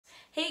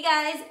Hey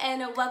guys,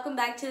 and welcome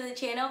back to the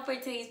channel. For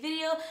today's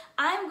video,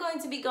 I'm going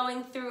to be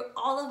going through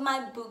all of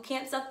my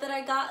bootcamp stuff that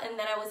I got and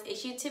that I was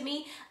issued to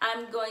me.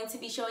 I'm going to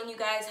be showing you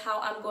guys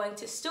how I'm going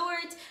to store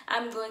it.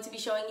 I'm going to be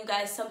showing you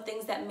guys some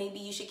things that maybe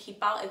you should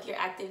keep out if you're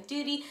active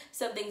duty,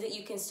 some things that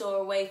you can store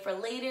away for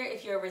later.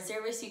 If you're a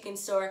reservist, you can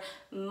store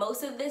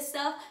most of this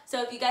stuff.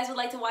 So if you guys would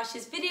like to watch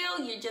this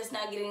video, you're just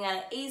now getting out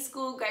of A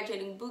school,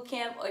 graduating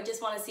bootcamp, or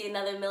just want to see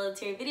another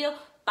military video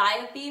by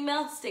a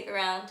female, stick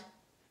around.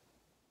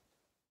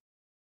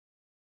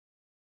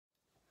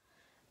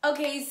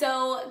 Okay,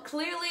 so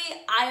clearly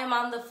I am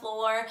on the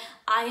floor.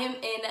 I am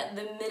in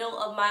the middle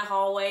of my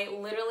hallway.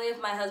 Literally, if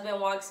my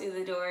husband walks through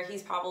the door,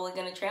 he's probably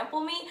gonna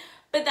trample me,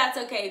 but that's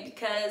okay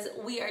because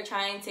we are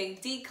trying to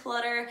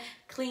declutter,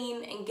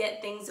 clean, and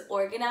get things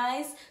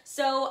organized.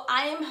 So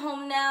I am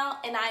home now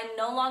and I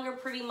no longer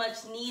pretty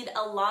much need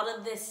a lot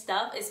of this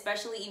stuff,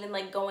 especially even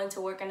like going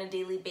to work on a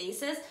daily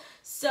basis.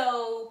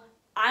 So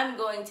I'm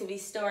going to be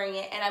storing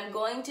it, and I'm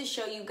going to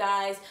show you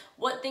guys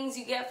what things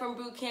you get from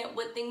bootcamp,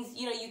 what things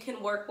you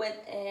can work with,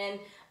 and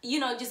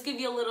just give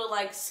you a little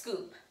like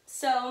scoop.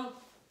 So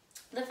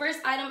the first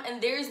item, and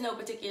there is no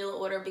particular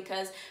order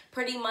because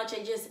pretty much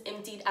I just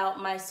emptied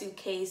out my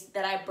suitcase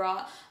that I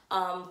brought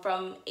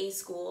from A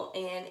school,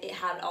 and it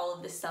had all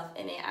of this stuff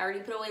in it. I already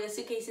put away the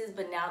suitcases,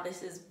 but now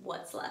this is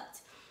what's left.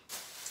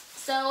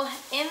 So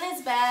in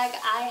this bag,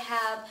 I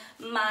have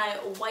my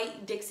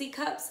white Dixie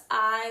cups.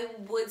 I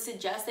would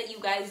suggest that you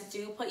guys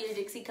do put your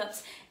Dixie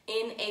cups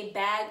in a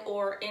bag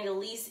or at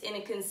least in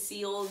a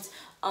concealed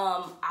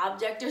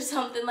object or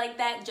something like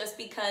that, just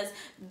because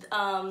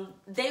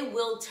they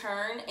will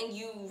turn and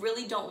you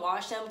really don't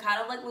wash them.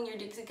 Kind of like when your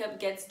Dixie cup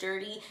gets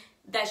dirty,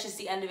 that's just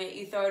the end of it.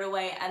 You throw it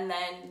away and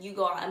then you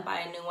go out and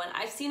buy a new one.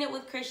 I've seen it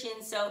with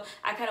Christians, so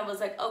I kind of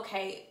was like,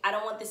 okay, I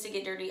don't want this to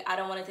get dirty. I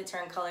don't want it to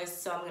turn colors,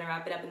 so I'm gonna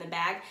wrap it up in the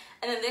bag.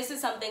 And then this is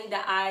something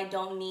that I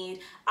don't need.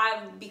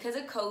 Because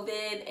of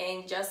COVID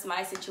and just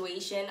my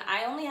situation,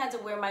 I only had to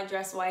wear my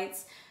dress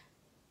whites.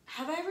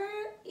 Have I ever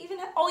even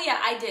had, oh yeah,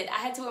 I did. I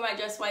had to wear my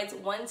dress whites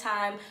one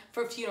time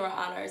for funeral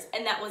honors,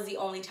 and that was the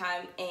only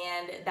time,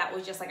 and that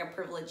was just like a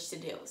privilege to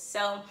do.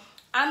 So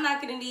I'm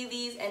not gonna need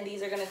these, and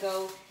these are gonna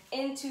go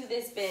into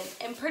this bin.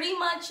 And pretty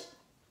much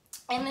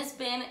in this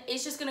bin,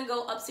 it's just gonna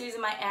go upstairs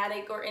in my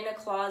attic or in a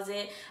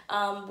closet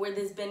where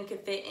this bin could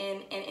fit in,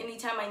 and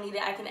anytime I need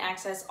it, I can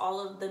access all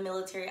of the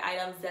military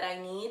items that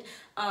I need.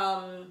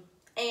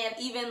 And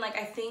even like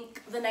I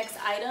think the next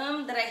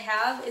item that I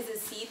have is a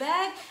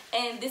Seabag,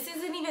 and this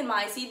isn't even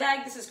my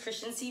Seabag. This is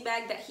Christian's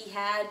Seabag that he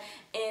had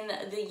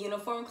in the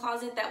uniform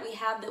closet that we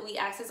have, that we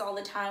access all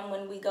the time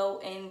when we go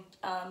and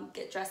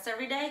get dressed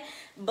every day.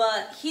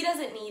 But he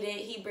doesn't need it.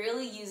 He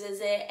barely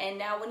uses it. And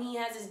now when he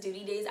has his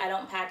duty days, I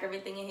don't pack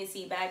everything in his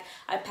Seabag.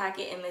 I pack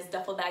it in this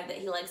duffel bag that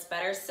he likes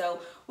better. So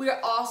we are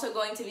also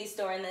going to be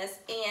storing this.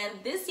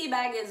 And this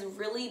Seabag is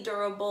really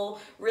durable,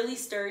 really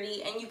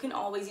sturdy, and you can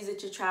always use it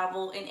to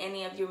travel in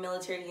any of your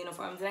military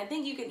uniforms. And I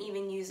think you can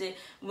even use it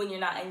when you're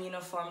not in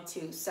uniform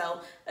too. So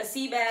a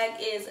Seabag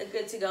is a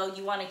good to go.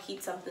 You want to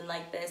keep something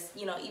like this,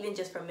 even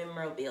just for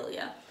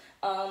memorabilia.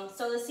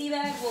 So the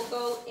Seabag will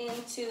go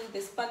into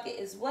this bucket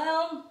as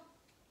well.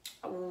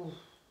 Ooh,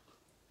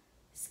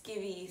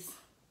 skivvies,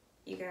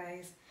 you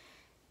guys.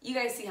 You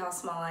guys see how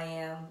small I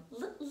am.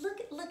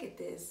 Look at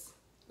this,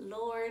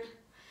 Lord.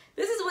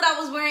 This is what I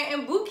was wearing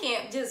in boot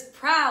camp, just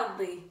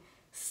proudly,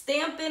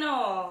 stamping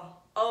all.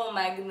 Oh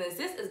my goodness,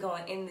 this is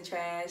going in the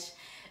trash.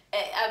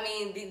 I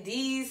mean,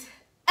 these,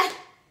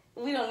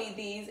 we don't need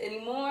these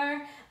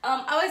anymore.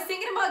 I was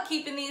thinking about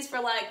keeping these for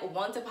like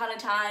once upon a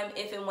time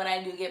if and when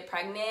I do get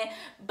pregnant,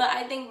 but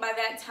I think by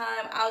that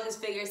time I'll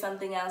just figure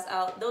something else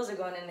out. Those are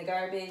going in the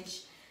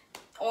garbage.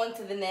 On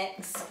to the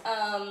next.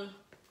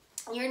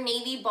 Your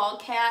navy ball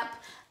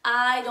cap.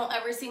 I don't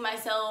ever see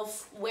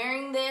myself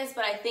wearing this,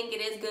 but I think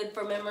it is good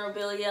for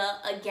memorabilia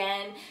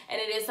again, and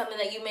it is something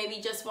that you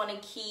maybe just want to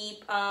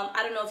keep. I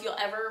don't know if you'll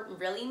ever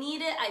really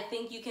need it. I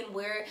think you can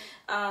wear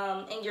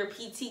it in your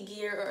PT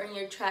gear or in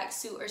your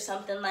tracksuit or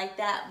something like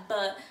that,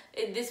 but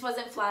this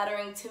wasn't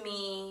flattering to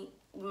me.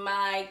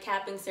 My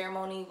capping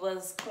ceremony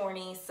was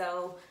corny,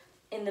 so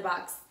in the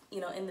box,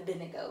 in the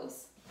bin it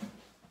goes.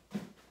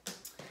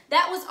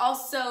 That was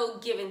also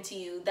given to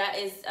you. That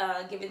is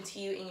given to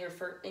you in your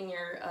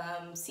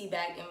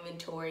Seabag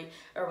inventory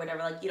or whatever.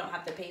 Like, you don't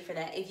have to pay for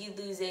that. If you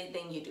lose it,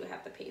 then you do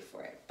have to pay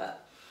for it.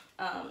 But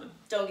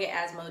don't get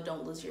asthma,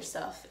 don't lose your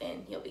stuff,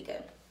 and you'll be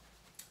good.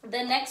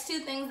 The next two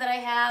things that I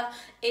have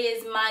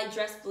is my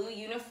dress blue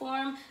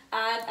uniform.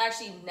 I've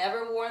actually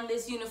never worn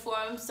this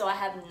uniform, so I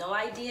have no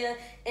idea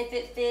if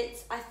it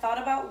fits. I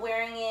thought about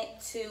wearing it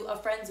to a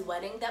friend's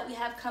wedding that we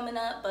have coming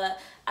up,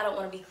 but I don't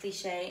want to be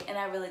cliche, and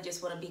I really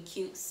just want to be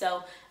cute.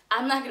 So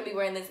I'm not going to be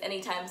wearing this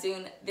anytime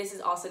soon. This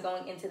is also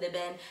going into the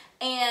bin.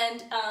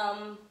 And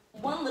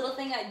one little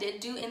thing I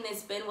did do in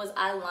this bin was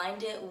I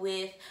lined it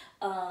with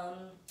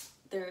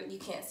you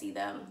can't see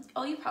them.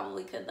 Oh, you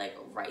probably could, like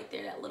right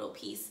there, that little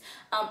piece.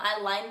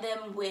 I lined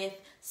them with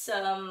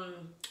some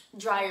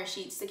dryer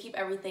sheets to keep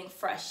everything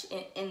fresh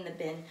in the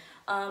bin.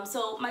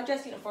 So my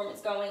dress uniform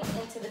is going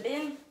into the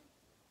bin.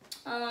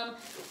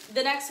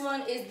 The next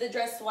one is the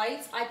dress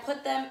whites. I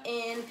put them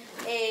in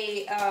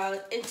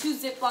two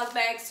Ziploc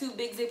bags, two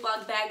big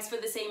Ziploc bags for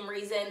the same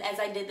reason as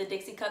I did the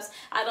Dixie cups.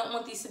 I don't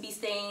want these to be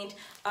stained.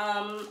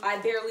 I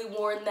barely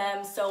worn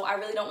them, so I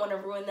really don't want to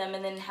ruin them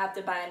and then have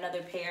to buy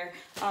another pair.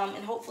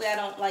 And hopefully I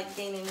don't like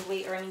gain any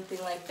weight or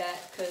anything like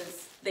that,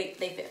 because they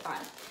fit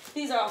fine.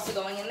 These are also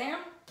going in there.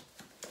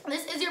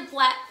 This is your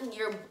black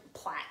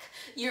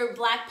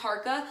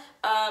parka.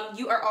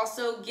 You are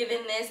also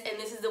given this, and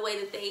this is the way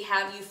that they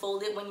have you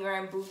fold it when you're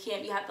in boot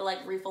camp. You have to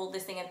like refold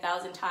this thing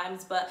 1,000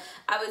 times, but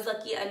I was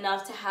lucky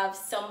enough to have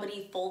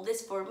somebody fold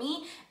this for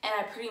me, and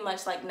I pretty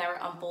much like never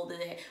unfolded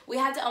it. We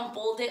had to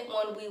unfold it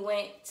when we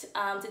went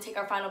to take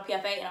our final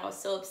PFA, and I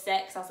was so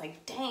upset because I was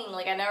like, dang,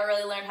 like I never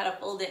really learned how to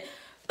fold it.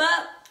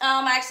 But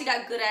I actually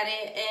got good at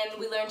it, and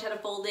we learned how to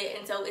fold it,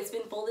 and so it's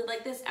been folded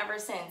like this ever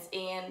since,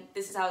 and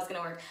this is how it's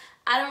gonna work.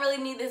 I don't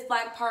really need this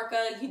black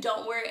parka. You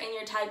don't wear it in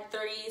your type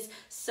 3s,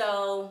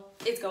 so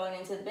it's going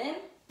into the bin.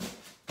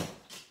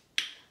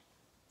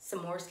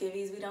 Some more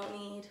skivvies we don't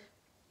need.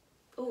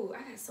 Ooh,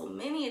 I got so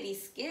many of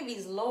these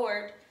skivvies,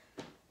 Lord.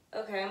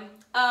 Okay,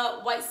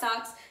 white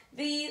socks. I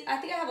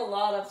think I have a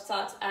lot of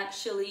socks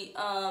actually.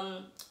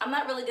 I'm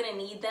not really gonna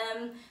need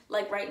them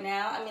like right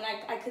now. I mean,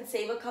 I could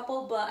save a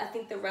couple, but I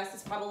think the rest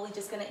is probably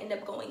just gonna end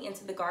up going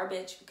into the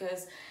garbage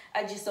because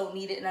I just don't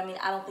need it. And I mean,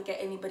 I don't think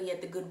anybody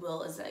at the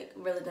Goodwill is like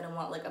really gonna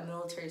want like a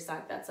military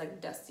sock that's like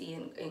dusty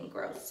and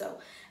gross. So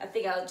I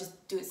think I'll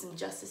just do it some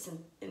justice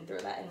and throw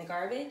that in the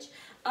garbage.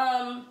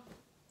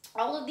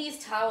 All of these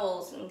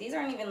towels, and these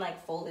aren't even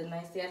like folded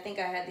nicely. I think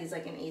I had these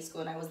like in A school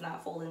and I was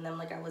not folding them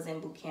like I was in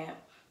boot camp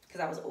because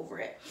I was over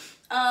it.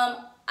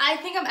 I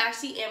think I'm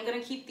actually am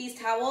gonna keep these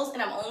towels,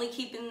 and I'm only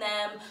keeping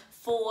them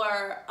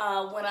for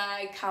when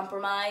I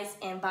compromise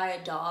and buy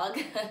a dog.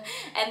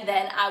 And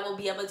then I will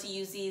be able to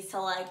use these to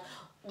like,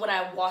 when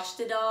I wash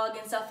the dog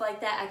and stuff like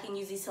that, I can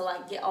use these to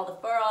like get all the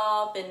fur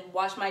off and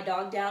wash my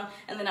dog down,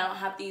 and then I don't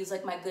have to use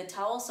like my good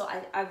towel. So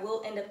I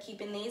will end up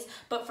keeping these,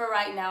 but for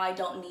right now I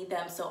don't need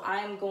them. So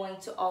I'm going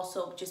to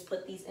also just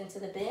put these into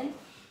the bin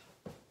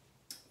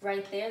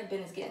right there. The bin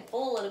is getting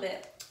full a little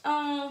bit.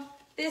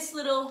 This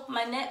little,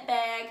 my net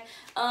bag.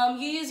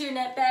 You use your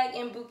net bag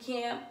in boot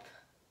camp?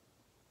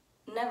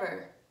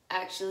 Never,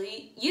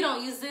 actually. You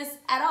don't use this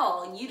at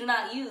all. You do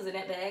not use a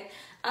net bag.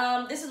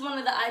 This is one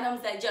of the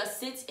items that just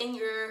sits in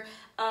your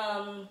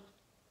rack,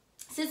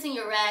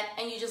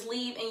 and you just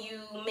leave and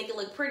you make it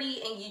look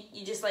pretty, and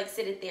you just like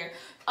sit it there.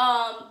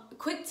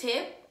 Quick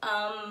tip,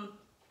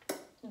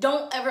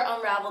 don't ever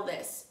unravel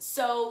this.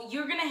 So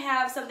you're gonna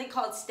have something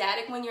called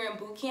static when you're in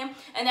boot camp,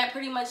 and that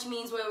pretty much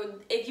means where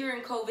if you're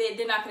in COVID,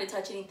 they're not gonna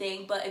touch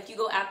anything, but if you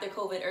go after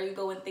COVID or you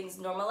go when things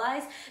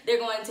normalize, they're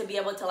going to be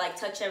able to like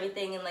touch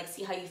everything and like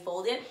see how you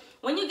fold it.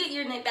 When you get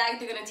your knit bag,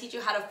 they're gonna teach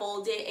you how to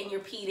fold it in your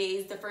P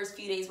days, the first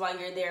few days while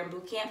you're there in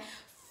boot camp.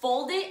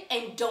 Fold it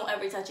and don't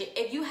ever touch it.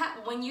 If you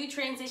when you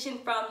transition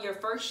from your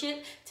first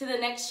ship to the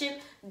next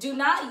ship, do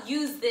not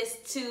use this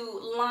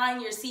to line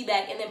your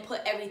Seabag and then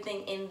put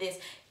everything in this.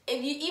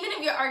 Even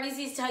if your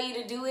RDCs tell you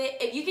to do it,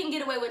 if you can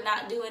get away with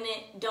not doing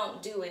it, don't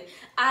do it.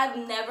 I've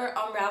never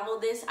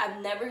unraveled this. I've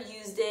never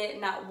used it,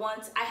 not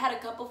once. I had a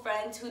couple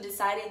friends who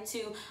decided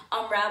to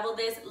unravel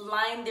this,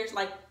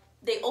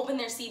 they opened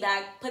their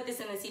Seabag, put this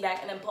in the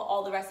Seabag, and then put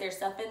all the rest of their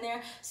stuff in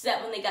there, so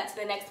that when they got to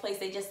the next place,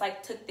 they just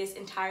like took this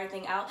entire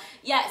thing out.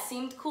 Yeah, it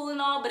seemed cool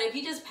and all, but if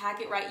you just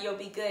pack it right, you'll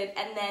be good.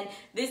 And then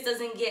this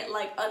doesn't get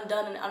like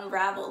undone and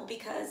unraveled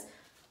because,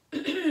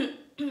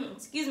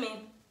 excuse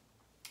me,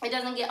 it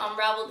doesn't get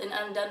unraveled and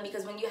undone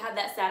because when you have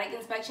that static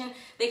inspection,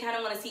 they kind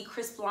of want to see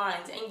crisp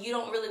lines, and you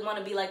don't really want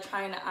to be like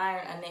trying to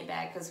iron a knit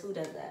bag, because who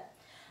does that?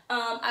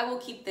 I will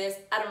keep this.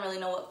 I don't really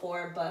know what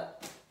for,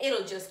 but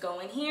it'll just go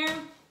in here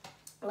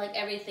like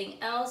everything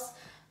else.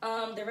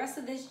 The rest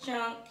of this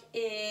junk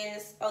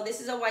is,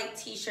 this is a white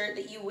t-shirt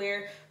that you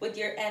wear with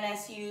your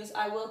NSUs.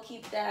 I will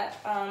keep that.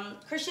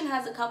 Christian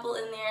has a couple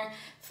in there.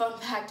 Fun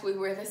fact, we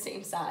wear the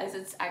same size.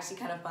 It's actually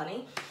kind of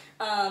funny.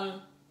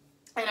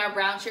 In our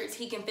brown shirts,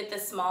 he can fit the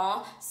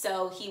small,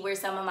 so he wears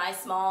some of my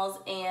smalls,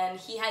 and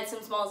he had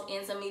some smalls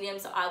and some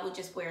mediums, so I would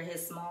just wear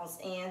his smalls,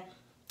 and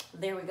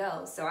there we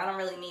go. So I don't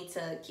really need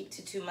to keep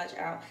too much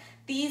out.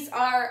 These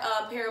are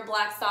a pair of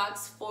black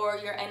socks for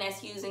your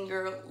NSUs and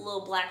your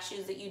little black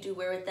shoes that you do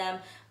wear with them.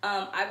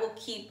 I will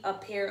keep a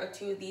pair or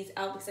two of these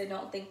out because I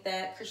don't think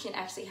that Christian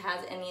actually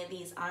has any of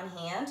these on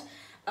hand.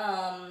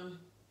 And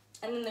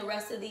then the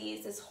rest of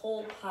these, this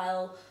whole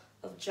pile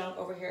of junk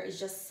over here is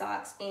just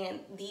socks, and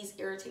these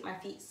irritate my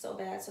feet so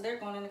bad, so they're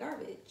going in the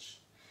garbage.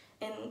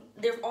 And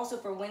they're also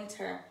for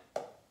winter,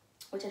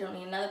 which I don't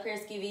need. Another pair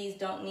of skivvies,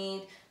 don't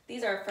need.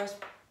 These are a fresh,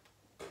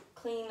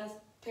 clean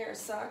pair of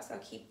socks. I'll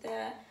keep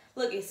that.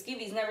 Look,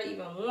 skivvies never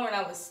even worn.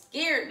 I was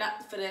scared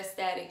not for that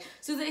static.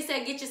 So they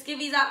said, get your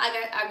skivvies out.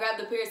 I grabbed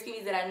the pair of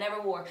skivvies that I never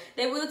wore.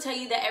 They will tell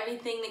you that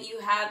everything that you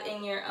have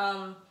in your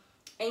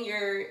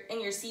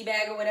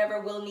Seabag or whatever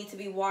will need to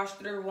be washed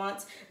through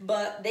once,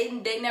 but they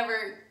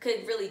never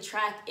could really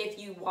track if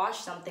you wash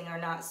something or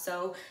not.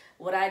 So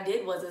what I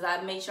did was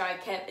I made sure I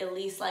kept at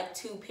least like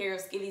 2 pair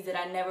of skivvies that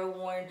I never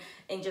worn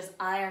and just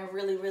ironed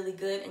really, really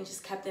good and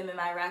just kept them in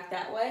my rack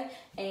that way.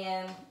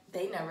 And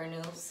they never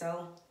knew,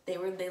 so they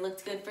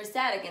looked good for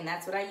static, and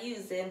that's what I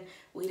used, and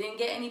we didn't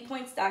get any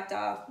points docked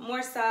off.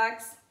 More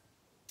socks.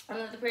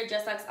 Another pair of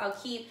dress socks I'll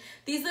keep.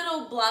 These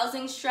little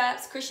blousing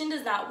straps, Christian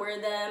does not wear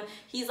them.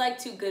 He's like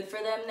too good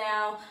for them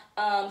now.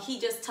 He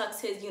just tucks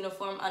his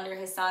uniform under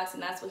his socks,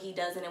 and that's what he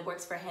does, and it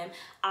works for him.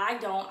 I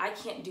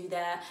can't do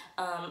that.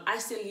 I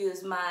still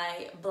use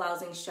my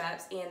blousing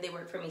straps, and they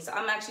work for me. So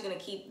I'm actually gonna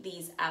keep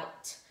these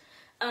out.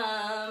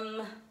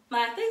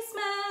 My face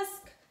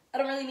mask. I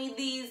don't really need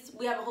these.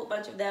 We have a whole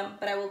bunch of them,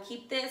 but I will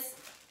keep this.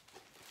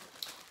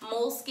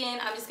 Moleskin,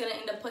 I'm just gonna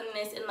end up putting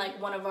this in like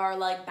one of our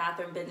like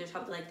bathroom bins or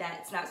something like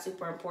that. It's not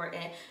super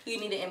important. You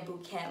need it in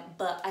boot camp,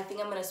 but I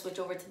think I'm gonna switch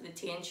over to the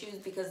tan shoes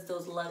because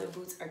those leather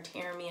boots are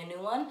tearing me a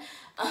new one.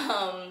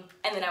 And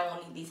then I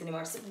won't need these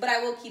anymore. So, but I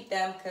will keep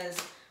them because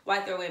why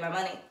throw away my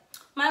money?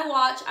 My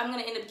watch, I'm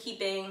gonna end up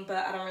keeping,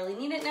 but I don't really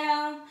need it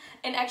now.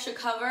 An extra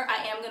cover,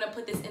 I am gonna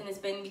put this in this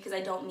bin because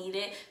I don't need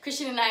it.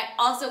 Christian and I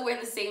also wear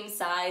the same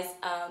size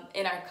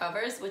in our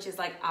covers, which is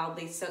like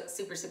oddly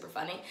super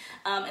funny.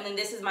 And then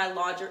this is my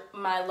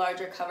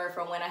larger cover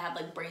for when I have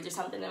like braids or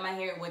something in my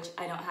hair, which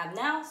I don't have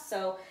now.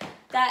 So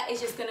that is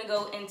just gonna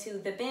go into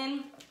the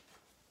bin.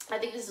 I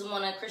think this is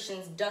one of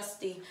Christian's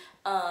dusty,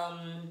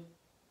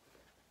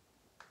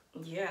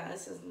 yeah,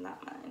 this is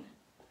not mine.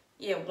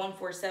 Yeah,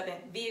 147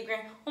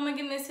 Viagram. Oh my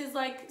goodness, his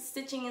like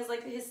stitching is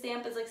like, his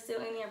stamp is like still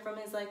in here from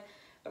his like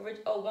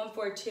original. Oh,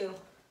 142.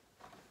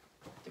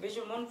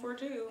 Division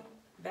 142.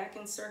 Back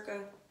in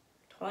circa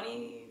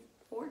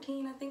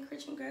 2014, I think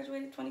Christian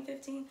graduated,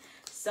 2015.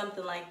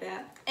 Something like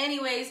that.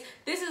 Anyways,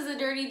 this is a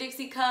dirty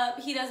Dixie cup.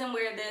 He doesn't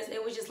wear this.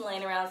 It was just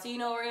laying around. So you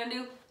know what we're gonna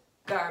do?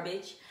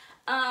 Garbage.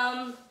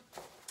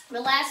 The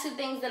last 2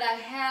 things that I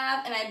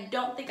have, and I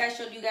don't think I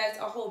showed you guys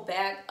a whole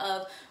bag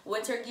of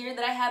winter gear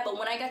that I had, but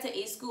when I got to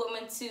A school, I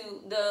went to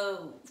the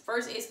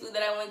first A school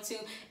that I went to,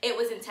 it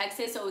was in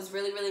Texas, so it was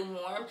really, really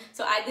warm.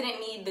 So I didn't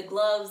need the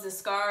gloves, the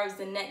scarves,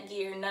 the net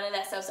gear, none of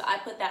that stuff. So I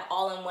put that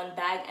all in one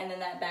bag, and then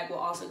that bag will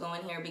also go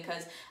in here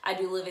because I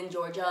do live in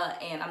Georgia,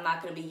 and I'm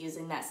not gonna be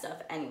using that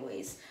stuff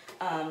anyways.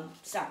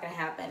 It's not gonna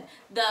happen.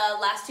 The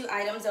last 2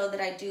 items though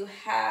that I do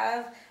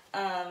have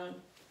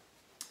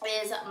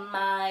is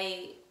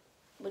my,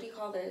 what do you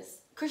call this?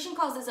 Christian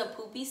calls this a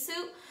poopy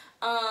suit.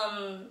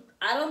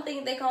 I don't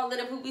think they called it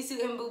a poopy suit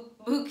in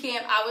boot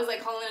camp. I was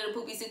like calling it a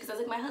poopy suit because I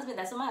was like, my husband,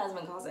 that's what my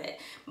husband calls it.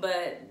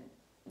 But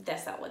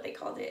that's not what they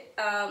called it.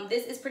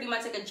 This is pretty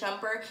much like a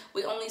jumper.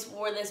 We only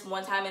wore this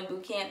one time in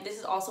boot camp. This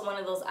is also one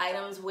of those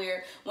items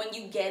where when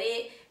you get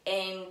it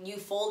and you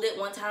fold it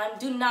one time,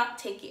 do not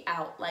take it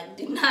out. Like,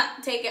 do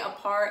not take it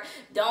apart.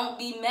 Don't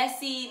be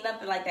messy,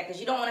 nothing like that,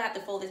 because you don't want to have to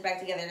fold this back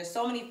together. There's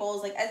so many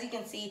folds. Like, as you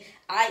can see,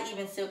 I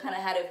even still kind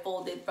of had it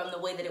folded from the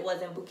way that it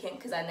was in boot camp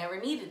because I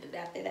never needed it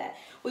after that.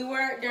 We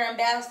were during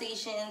battle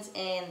stations,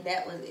 and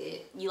that was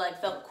it. You, like,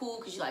 felt cool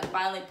because you, like,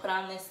 finally put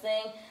on this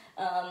thing.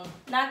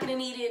 Not gonna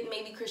need it.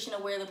 Maybe Christian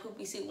will wear the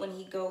poopy suit when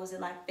he goes and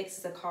like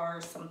fixes a car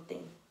or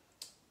something.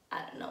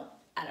 I don't know.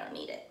 I don't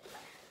need it.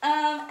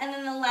 And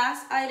then the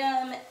last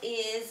item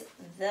is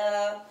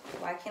the,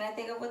 why can't I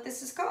think of what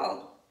this is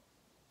called?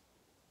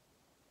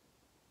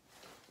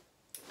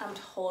 I'm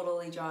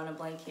totally drawing a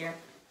blank here.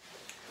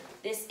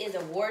 This is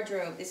a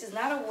wardrobe. This is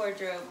not a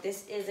wardrobe.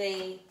 This is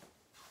a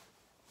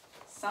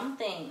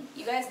something.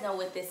 You guys know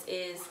what this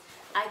is.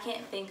 I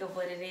can't think of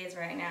what it is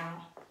right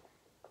now.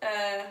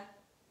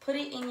 Put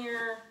it in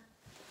your,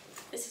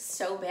 this is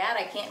so bad,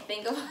 I can't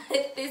think of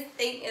what this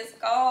thing is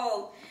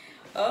called.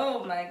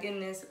 Oh my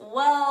goodness.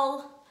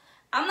 Well,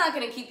 I'm not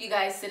gonna keep you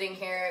guys sitting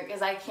here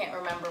because I can't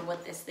remember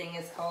what this thing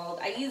is called.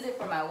 I use it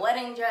for my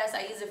wedding dress.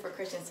 I use it for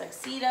Christian's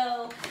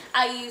tuxedo.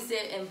 I use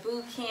it in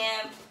boot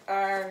camp,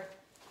 or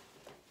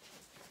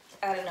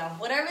I don't know.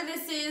 Whatever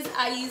this is,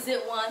 I use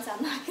it once.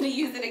 I'm not gonna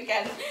use it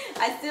again.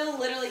 I still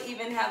literally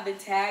even have the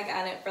tag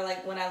on it for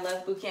like when I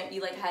left boot camp.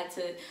 You like had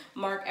to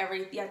mark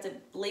everything. You have to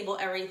label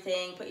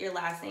everything, put your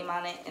last name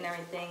on it and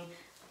everything.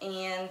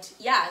 And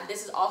yeah,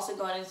 this is also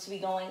going to be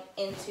going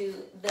into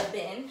the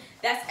bin.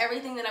 That's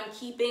everything that I'm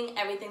keeping,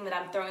 everything that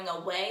I'm throwing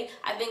away.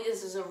 I think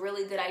this is a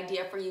really good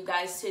idea for you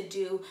guys to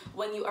do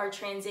when you are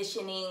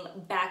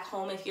transitioning back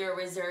home. If you're a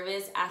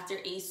reservist after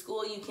A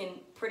school, you can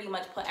pretty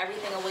much put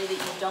everything away that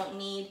you don't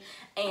need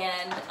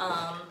and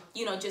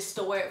you know, just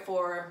store it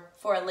for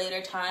a later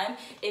time.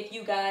 If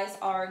you guys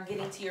are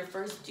getting to your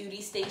first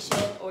duty station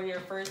or your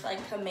first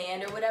like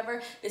command or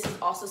whatever, this is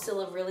also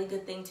still a really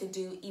good thing to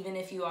do even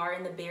if you are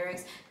in the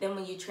barracks. Then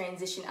when you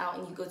transition out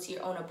and you go to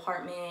your own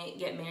apartment,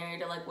 get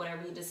married, or like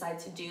whatever you decide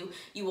to do,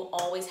 you will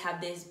always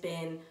have this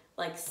bin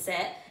like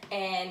set,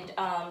 and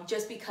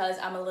just because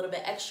I'm a little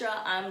bit extra,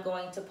 I'm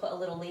going to put a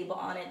little label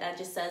on it that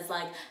just says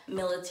like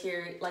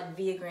military, like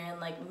Via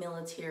Grand, like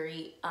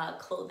military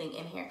clothing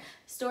in here.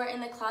 Store it in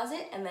the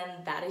closet, and then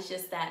that is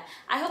just that.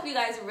 I hope you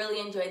guys really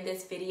enjoyed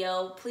this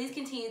video. Please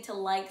continue to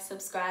like,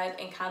 subscribe,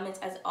 and comment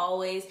as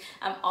always.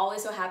 I'm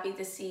always so happy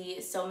to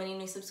see so many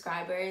new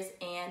subscribers,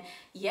 and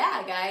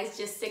yeah guys,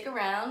 just stick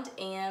around,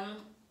 and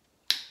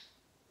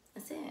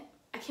that's it.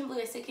 I can't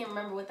believe I still can't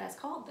remember what that's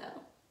called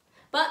though.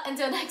 But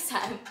until next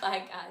time,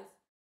 bye guys.